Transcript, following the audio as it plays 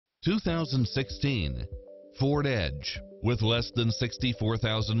2016 Ford Edge. With less than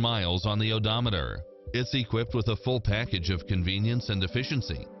 64,000 miles on the odometer, it's equipped with a full package of convenience and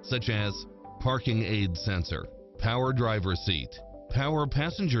efficiency, such as parking aid sensor, power driver seat, power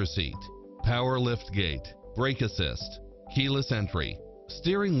passenger seat, power liftgate, brake assist, keyless entry,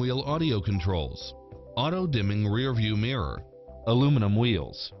 steering wheel audio controls, auto-dimming rear-view mirror, aluminum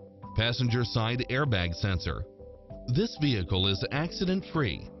wheels, passenger side airbag sensor. This vehicle is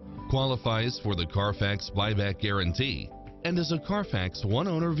accident-free, qualifies for the Carfax buyback guarantee, and is a Carfax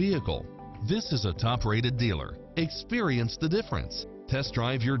one-owner vehicle. This is a top-rated dealer. Experience the difference. Test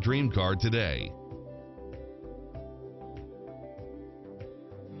drive your dream car today.